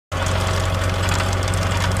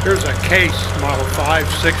Here's a Case Model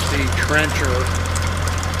 560 trencher.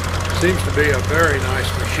 Seems to be a very nice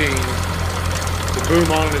machine. The boom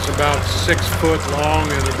on it is about 6 foot long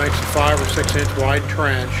and it makes a 5 or 6 inch wide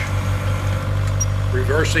trench.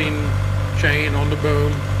 Reversing chain on the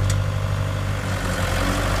boom.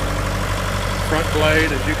 Front blade,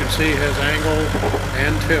 as you can see, has angle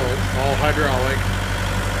and tilt, all hydraulic.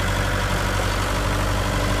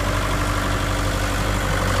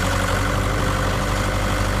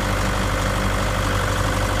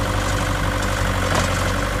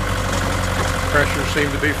 Pressure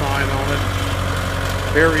seemed to be fine on it.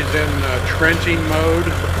 Here he's in trenching mode.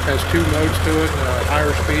 Has 2 modes to it,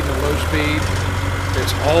 higher speed and low speed.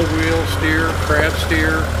 It's all-wheel steer, crab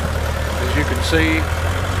steer, as you can see.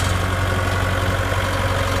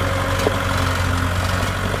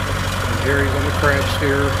 And here he's on the crab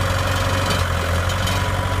steer.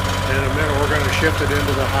 And in a minute we're going to shift it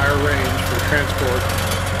into the higher range for transport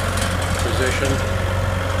position.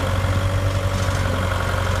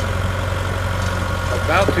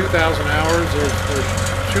 About 2,000 hours. There's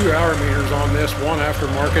 2 hour meters on this, one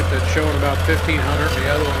aftermarket that's showing about 1,500, the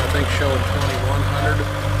other one I think showing 2,100.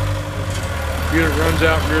 Unit runs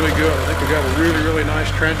out really good. I think we got a really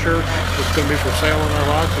nice trencher. It's going to be for sale on our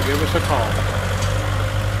lot, so give us a call.